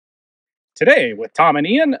Today with Tom and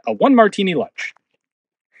Ian, a one martini lunch.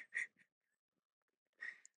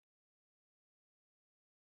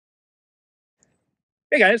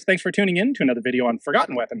 Hey guys, thanks for tuning in to another video on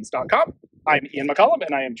ForgottenWeapons.com. I'm Ian McCollum,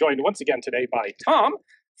 and I am joined once again today by Tom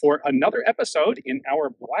for another episode in our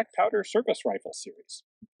Black Powder Service Rifle series.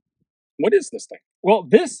 What is this thing? Well,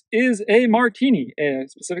 this is a Martini,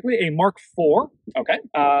 specifically a Mark IV. Okay.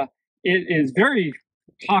 It is very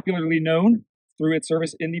popularly known through its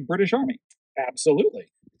service in the British Army.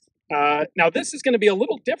 Absolutely. Now this is going to be a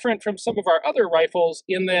little different from some of our other rifles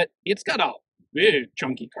in that it's got a big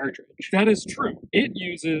chunky cartridge. That is true. It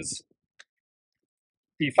uses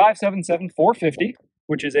the 5.77-450,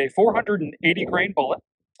 which is a 480 grain bullet,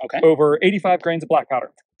 over 85 grains of black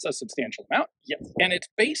powder. It's a substantial amount. Yes. And it's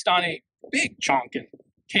based on a big chonkin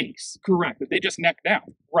case. Correct. That they just necked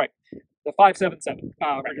down. Right. The 5.77,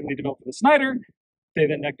 originally developed for the Snider. They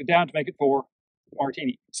then necked it down to make it for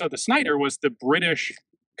Martini. So the Snider was the British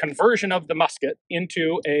conversion of the musket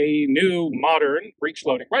into a new modern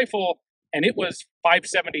breech-loading rifle, and it was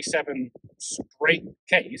 5.77 straight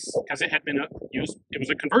case because it had been used. It was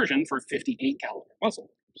a conversion for 58 caliber muzzle.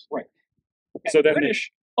 Right. So the then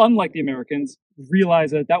British, unlike the Americans,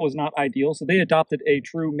 realized that that was not ideal, so they adopted a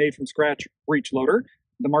true made-from-scratch breech loader,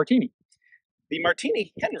 the Martini. The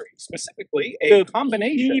Martini-Henry, specifically a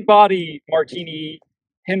combination. Peabody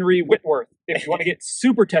Martini-Henry Whitworth, if you want to get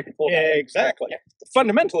super technical. Exactly. Yeah.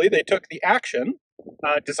 Fundamentally, they took the action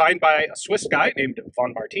designed by a Swiss guy named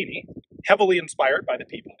von Martini, heavily inspired by the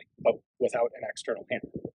Peabody, but without an external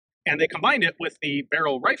hammer. And they combined it with the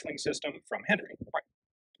barrel rifling system from Henry. Right.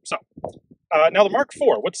 So, now the Mark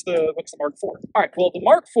IV. What's the Mark IV? All right. Well, the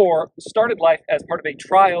Mark IV started life as part of a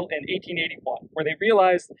trial in 1881, where they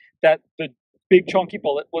realized that the big chunky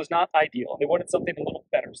bullet was not ideal. They wanted something a little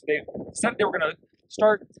better. So they decided they were going to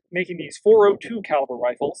start making these 402 caliber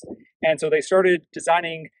rifles. And so they started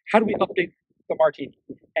designing, how do we update the Martini?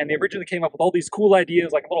 And they originally came up with all these cool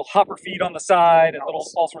ideas, like a little hopper feed on the side and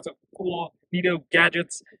all sorts of cool, neato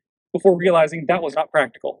gadgets, before realizing that was not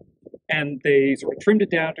practical. And they sort of trimmed it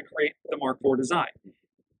down to create the Mark IV design.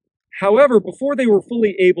 However, before they were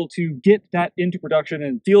fully able to get that into production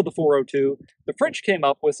and field the 402, the French came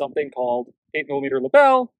up with something called 8mm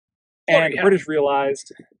Lebel, and the British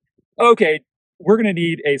realized, okay, we're going to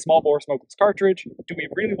need a small bore smokeless cartridge. Do we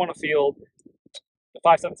really want to field the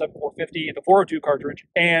 5.77-450, the 402 cartridge,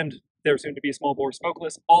 and there soon to be small bore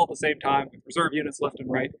smokeless all at the same time with reserve units left and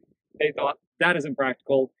right? They thought that is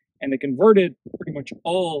impractical, and they converted pretty much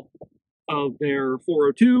all of their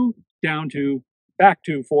 402 back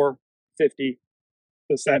to 450,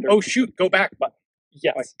 the standard. Oh shoot, go back button.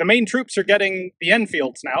 Yes. Like, the main troops are getting the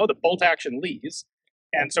Enfields now, the bolt-action Lees,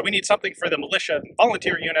 and so we need something for the militia and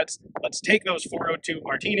volunteer units. Let's take those 402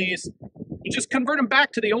 Martinis and just convert them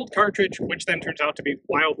back to the old cartridge, which then turns out to be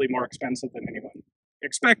wildly more expensive than anyone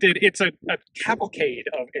expected. It's a cavalcade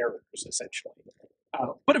of errors, essentially.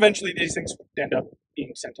 But eventually these things end up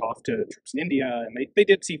being sent off to troops in India, and they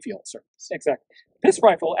did see field service. Exactly. This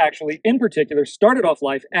rifle, actually, in particular, started off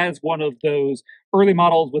life as one of those early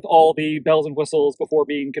models with all the bells and whistles before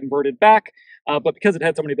being converted back. But because it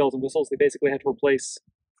had so many bells and whistles, they basically had to replace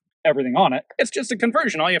everything on it. It's just a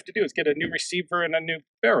conversion. All you have to do is get a new receiver and a new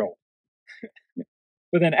barrel.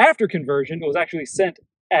 But then after conversion, it was actually sent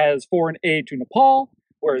as foreign aid to Nepal,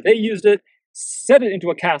 where they used it, set it into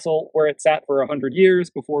a castle where it sat for 100 years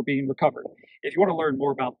before being recovered. If you want to learn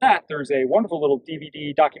more about that, there's a wonderful little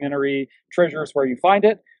DVD documentary, Treasures Where You Find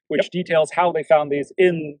It, which details how they found these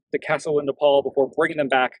in the castle in Nepal before bringing them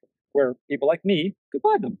back where people like me could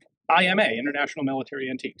buy them. IMA, International Military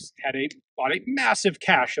Antiques, bought a massive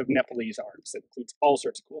cache of Nepalese arms that includes all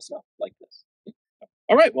sorts of cool stuff like this.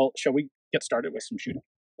 All right, well, shall we get started with some shooting?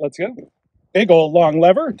 Let's go. Big old long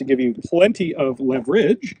lever to give you plenty of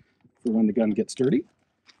leverage for when the gun gets dirty.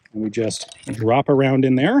 And we just drop around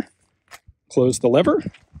in there, close the lever.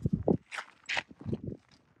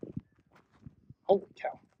 Holy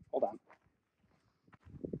cow, hold on.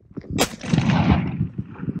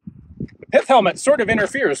 The pith helmet sort of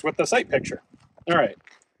interferes with the sight picture. All right,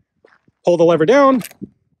 pull the lever down,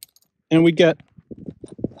 and we get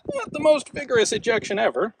not the most vigorous ejection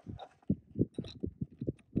ever.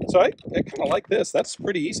 So I kind of like this. That's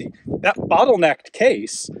pretty easy. That bottlenecked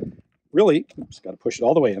case really, just got to push it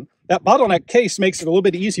all the way in. That bottleneck case makes it a little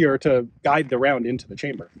bit easier to guide the round into the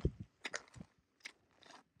chamber.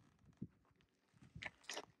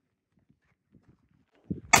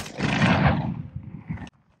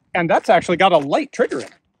 And that's actually got a light trigger in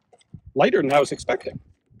it. Lighter than I was expecting.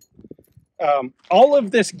 All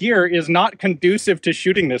of this gear is not conducive to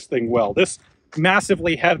shooting this thing well. This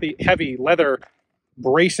massively heavy leather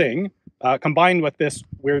bracing combined with this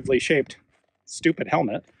weirdly shaped stupid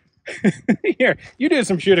helmet. Here, you do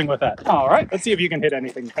some shooting with that. All right. Let's see if you can hit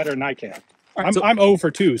anything better than I can. All right, I'm 0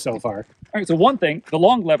 for 2 so far. All right, so one thing, the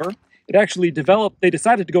long lever, it actually developed, they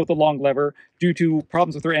decided to go with the long lever due to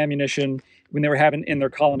problems with their ammunition when they were having in their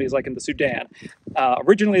colonies, like in the Sudan.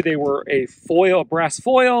 Originally, they were a foil, a brass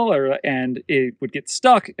foil, and it would get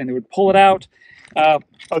stuck and they would pull it out.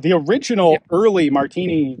 The original early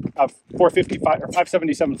Martini 455 or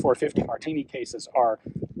 577 450 Martini cases are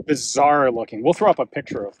bizarre looking. We'll throw up a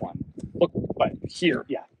picture of one. Look, but here.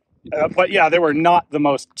 Yeah. But yeah, they were not the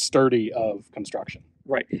most sturdy of construction.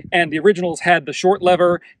 Right. And the originals had the short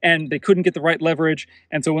lever and they couldn't get the right leverage.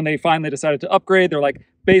 And so when they finally decided to upgrade, they're like,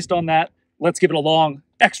 based on that, let's give it a long,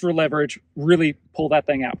 extra leverage, really pull that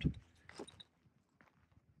thing out.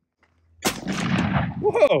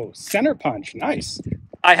 Whoa, center punch, nice.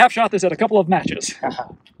 I have shot this at a couple of matches.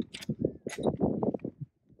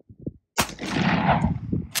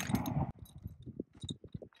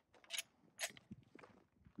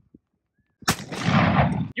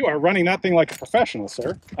 You are running that thing like a professional,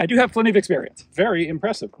 sir. I do have plenty of experience. Very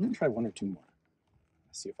impressive. I'm gonna try 1 or 2 more.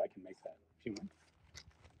 Let's see if I can make that. A few more.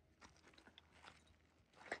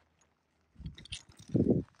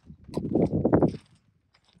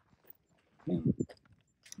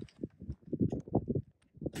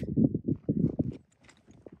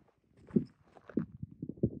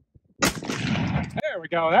 There we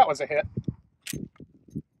go. That was a hit.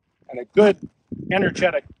 And a good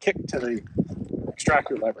energetic kick to the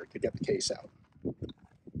extractor lever to get the case out.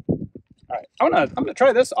 All right, I'm gonna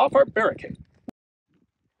try this off our barricade.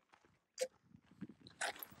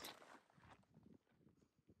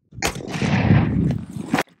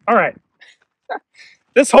 All right.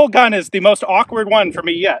 This whole gun is the most awkward one for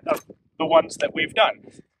me yet of the ones that we've done.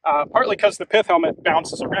 Partly because the pith helmet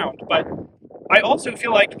bounces around, but I also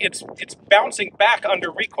feel like it's bouncing back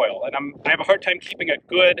under recoil, and I have a hard time keeping a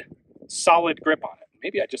good, solid grip on it.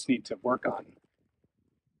 Maybe I just need to work on.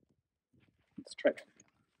 Let's try that.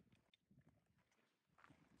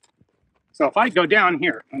 So if I go down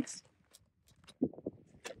here,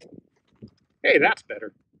 hey, that's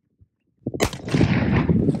better.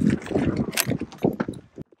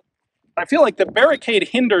 I feel like the barricade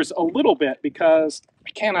hinders a little bit because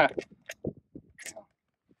I kind of,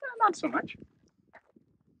 not so much.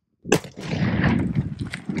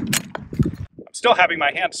 I'm still having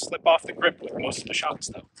my hand slip off the grip with most of the shots,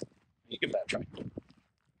 though. You give that a try.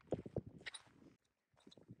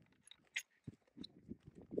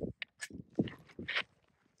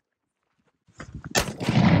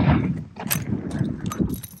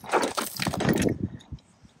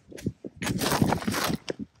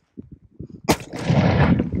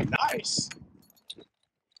 Nice.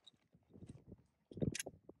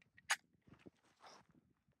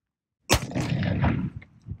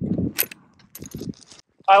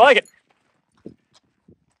 I like it.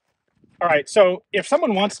 All right, so if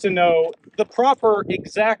someone wants to know the proper,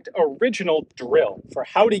 exact, original drill for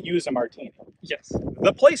how to use a Martini, Yes.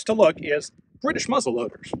 the place to look is British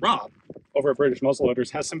Muzzleloaders. Rob, over at British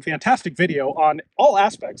Muzzleloaders, has some fantastic video on all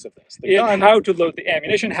aspects of this. How to load the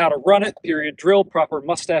ammunition, how to run it, period drill, proper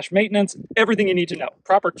mustache maintenance, everything you need to know.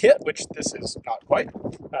 Proper kit, which this is not quite.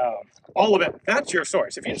 All of it, that's your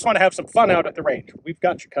source. If you just want to have some fun out at the range, we've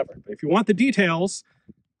got you covered. But if you want the details,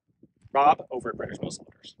 Rob over at British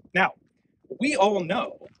Muzzleloaders. Now, we all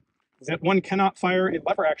know that one cannot fire a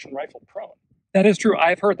lever action rifle prone. That is true.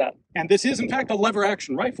 I've heard that. And this is, in fact, a lever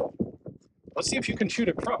action rifle. Let's see if you can shoot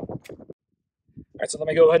it prone. All right, so let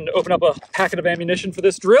me go ahead and open up a packet of ammunition for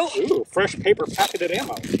this drill. Ooh, fresh paper packeted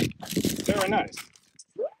ammo. Very nice.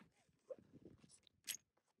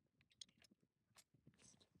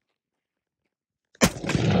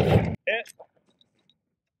 Hit.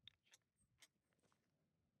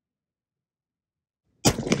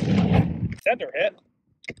 Center hit.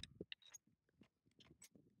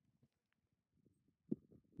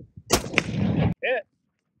 Hit.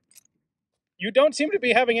 You don't seem to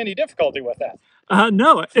be having any difficulty with that.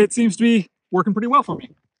 No, it seems to be working pretty well for me.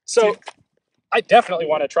 So I definitely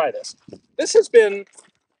want to try this. This has been,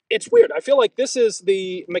 it's weird. I feel like this is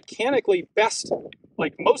the mechanically best,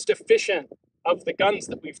 like most efficient of the guns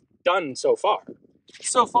that we've done so far.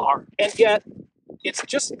 And yet it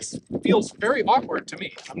just feels very awkward to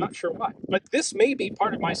me. I'm not sure why, but this may be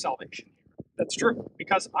part of my salvation. That's true.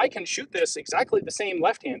 Because I can shoot this exactly the same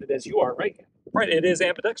left-handed as you are right-handed. Right, it is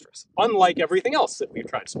ambidextrous. Unlike everything else that we've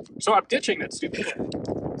tried so far. So I'm ditching that stupid shit.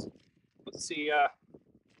 Let's see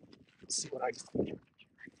what I can do.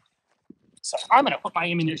 So I'm going to put my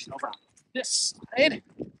ammunition over on this side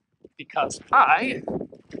because I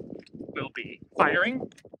will be firing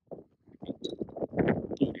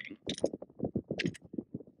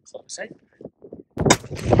say.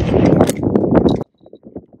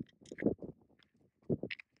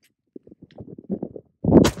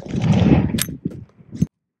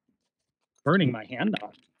 Burning my hand on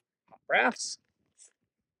hot brass.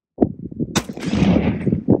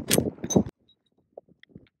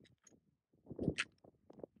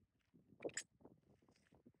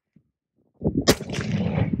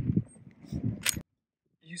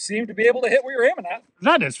 You seem to be able to hit where you're aiming at.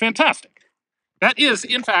 That is fantastic. That is,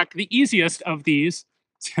 in fact, the easiest of these.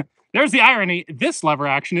 There's the irony. This lever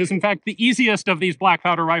action is, in fact, the easiest of these black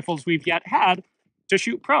powder rifles we've yet had to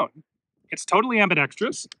shoot prone. It's totally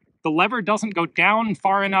ambidextrous. The lever doesn't go down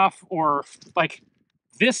far enough, or like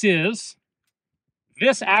this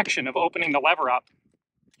action of opening the lever up.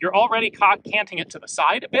 You're already canting it to the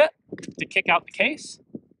side a bit to kick out the case,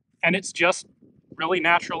 and it's just really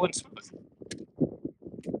natural and smooth.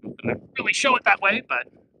 I don't really show it that way, but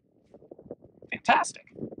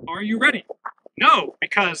fantastic. Are you ready? No,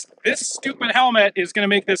 because this stupid helmet is going to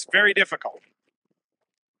make this very difficult.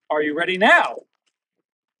 Are you ready now?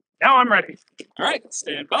 Now I'm ready. All right,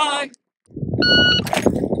 stand by.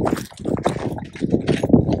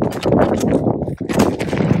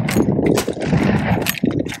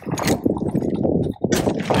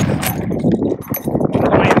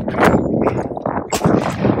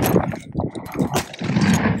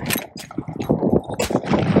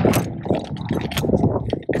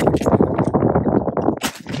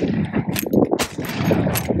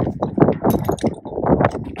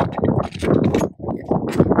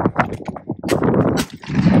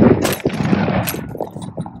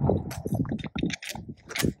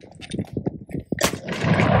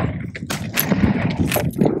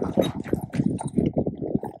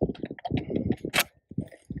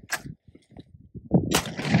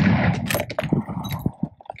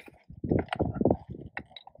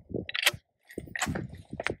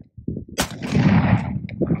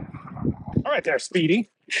 All right there, Speedy.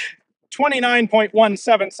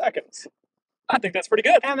 29.17 seconds. I think that's pretty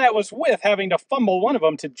good. And that was with having to fumble one of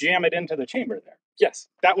them to jam it into the chamber there. Yes.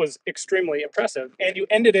 That was extremely impressive. And you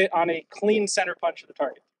ended it on a clean center punch of the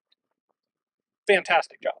target.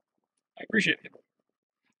 Fantastic job. I appreciate it.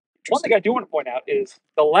 One thing I do want to point out is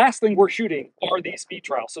the last thing we're shooting are these speed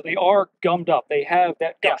trials. So they are gummed up. They have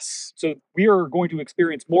that Yes. So we are going to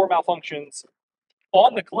experience more malfunctions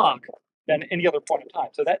on the clock than any other point in time.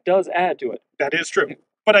 So that does add to it. That is true.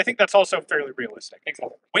 But I think that's also fairly realistic.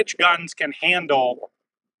 Exactly. Which guns can handle,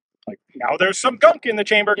 like, now there's some gunk in the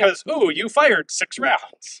chamber because, ooh, you fired 6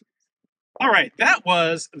 rounds. All right, that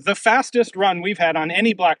was the fastest run we've had on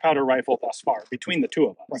any black powder rifle thus far, between the two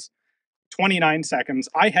of us. Right. 29 seconds.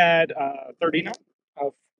 I had 39?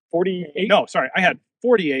 48? No, sorry, I had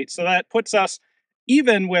 48. So that puts us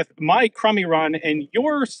even with my crummy run and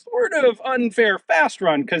your sort of unfair fast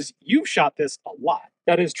run, because you've shot this a lot.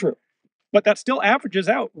 That is true. But that still averages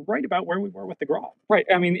out right about where we were with the Grog. Right.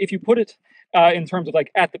 I mean, if you put it in terms of like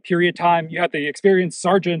at the period time, you have the experienced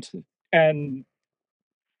sergeant and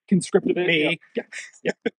conscripted it. Me.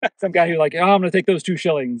 Yeah. Some guy who like, oh, I'm going to take those 2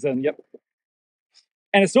 shillings. And yep.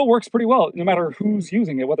 And it still works pretty well, no matter who's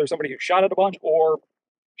using it, whether somebody who shot it a bunch or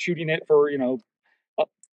shooting it for,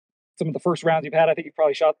 some of the first rounds you've had. I think you've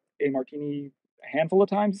probably shot a Martini a handful of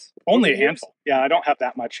times. Only a handful. Yeah, I don't have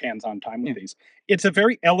that much hands-on time with these. It's a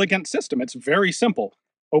very elegant system. It's very simple.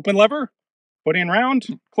 Open lever, put in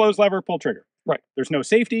round, close lever, pull trigger. Right. There's no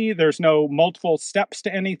safety. There's no multiple steps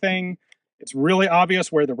to anything. It's really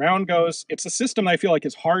obvious where the round goes. It's a system I feel like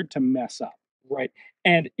is hard to mess up. Right.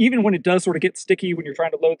 And even when it does sort of get sticky when you're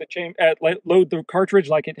trying to load the cartridge,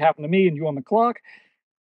 like it happened to me and you on the clock,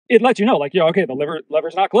 it lets you know, like, okay, the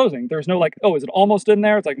lever's not closing. There's no like, oh, is it almost in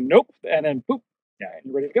there? It's like, nope. And then boop, yeah, and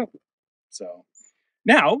you're ready to go. So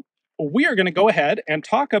now we are going to go ahead and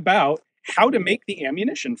talk about how to make the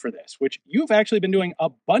ammunition for this, which you've actually been doing a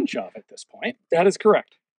bunch of at this point. That is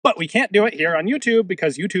correct. But we can't do it here on YouTube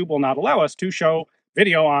because YouTube will not allow us to show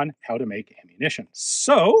video on how to make ammunition.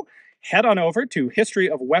 So head on over to History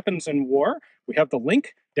of Weapons and War. We have the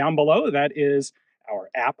link down below. That is our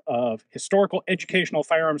app of historical educational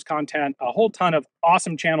firearms content, a whole ton of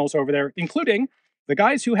awesome channels over there, including the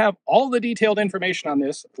guys who have all the detailed information on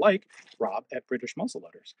this, like Rob at British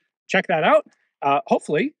Muzzleloaders. Check that out.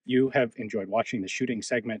 Hopefully you have enjoyed watching the shooting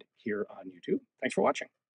segment here on YouTube. Thanks for watching.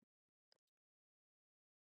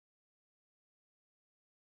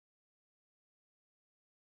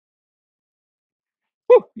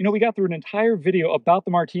 Whew, we got through an entire video about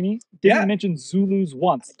the Martini. Didn't mention Zulus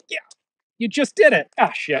once. Yeah, you just did it.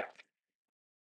 Ah, shit.